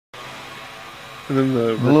And then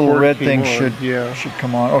the little red thing on. should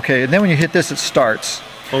come on. Okay, and then when you hit this, it starts.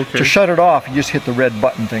 Okay. To shut it off, you just hit the red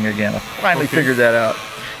button thing again. I finally figured that out.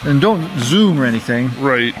 And don't zoom or anything.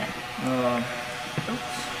 Right.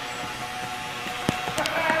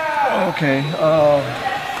 Okay,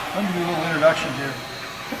 let me do a little introduction here.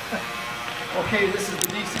 Okay, this is the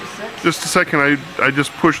DC-6. Just a second, I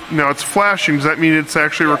just pushed, now it's flashing, does that mean it's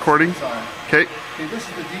actually recording? Okay. Okay, this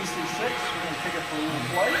is the DC-6, we're going to take it for a little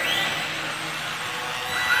flight.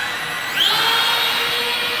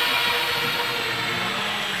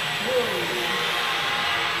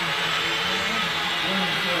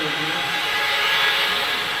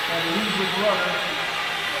 And leave the rudder.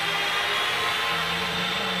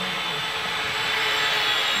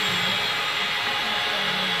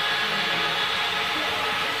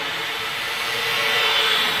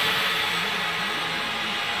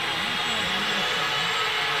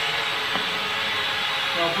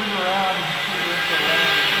 I'll bring her around and put her into the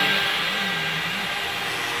land.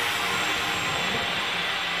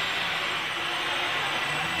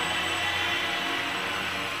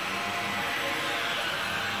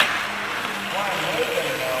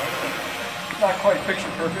 Not quite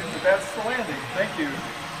picture perfect, but that's the landing. Thank you.